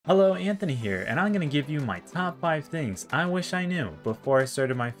Hello, Anthony here, and I'm going to give you my top 5 things I wish I knew before I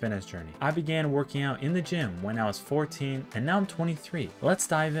started my fitness journey. I began working out in the gym when I was 14, and now I'm 23. Let's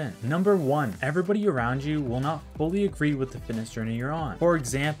dive in. Number 1, everybody around you will not fully agree with the fitness journey you're on. For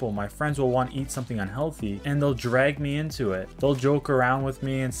example, my friends will want to eat something unhealthy, and they'll drag me into it. They'll joke around with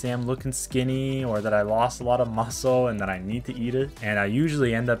me and say I'm looking skinny, or that I lost a lot of muscle and that I need to eat it, and I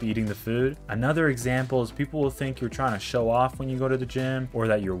usually end up eating the food. Another example is people will think you're trying to show off when you go to the gym, or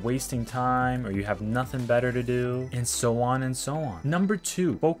that you're wasting time, or you have nothing better to do, and so on and so on. Number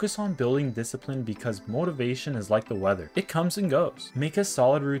 2, focus on building discipline because motivation is like the weather. It comes and goes. Make a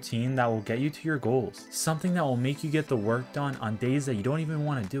solid routine that will get you to your goals. Something that will make you get the work done on days that you don't even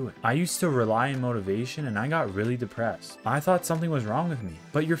want to do it. I used to rely on motivation and I got really depressed. I thought something was wrong with me,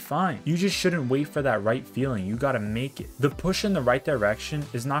 but you're fine. You just shouldn't wait for that right feeling. You gotta make it. The push in the right direction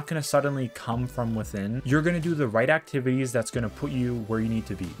is not gonna suddenly come from within. You're gonna do the right activities that's gonna put you where you need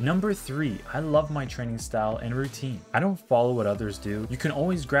to be. Number 3, I love my training style and routine. I don't follow what others do. You can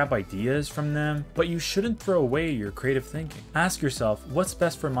always grab ideas from them, but you shouldn't throw away your creative thinking. Ask yourself, what's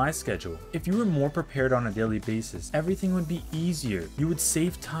best for my schedule? If you were more prepared on a daily basis, everything would be easier. You would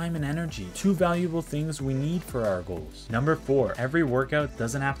save time and energy, 2 valuable things we need for our goals. Number 4, every workout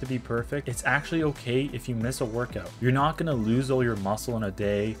doesn't have to be perfect. It's actually okay if you miss a workout. You're not gonna lose all your muscle in a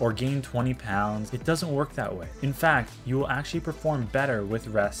day or gain 20 pounds. It doesn't work that way. In fact, you will actually perform better with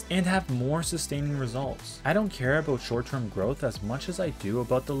rest and have more sustaining results. I don't care about short-term growth as much as I do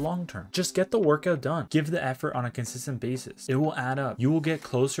about the long term. Just get the workout done. Give the effort on a consistent basis. It will add up. You will get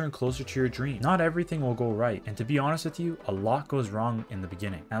closer and closer to your dream. Not everything will go right, and to be honest with you, a lot goes wrong in the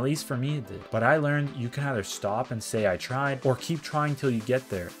beginning. At least for me it did. But I learned you can either stop and say I tried, or keep trying till you get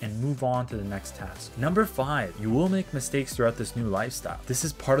there and move on to the next task. Number 5, you will make mistakes throughout this new lifestyle. This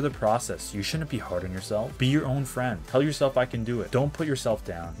is part of the process. You shouldn't be hard on yourself. Be your own friend. Tell yourself I can do it. Don't put yourself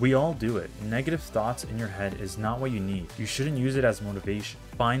down. We all do it. Negative thoughts in your head is not what you need. You shouldn't use it as motivation.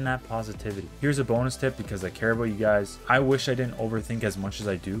 Find that positivity. Here's a bonus tip because I care about you guys. I wish I didn't overthink as much as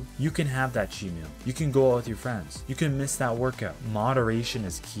I do. You can have that cheat meal. You can go out with your friends. You can miss that workout. Moderation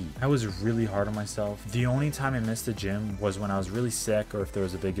is key. I was really hard on myself. The only time I missed the gym was when I was really sick or if there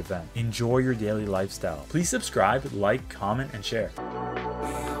was a big event. Enjoy your daily lifestyle. Please subscribe, like, comment, and share.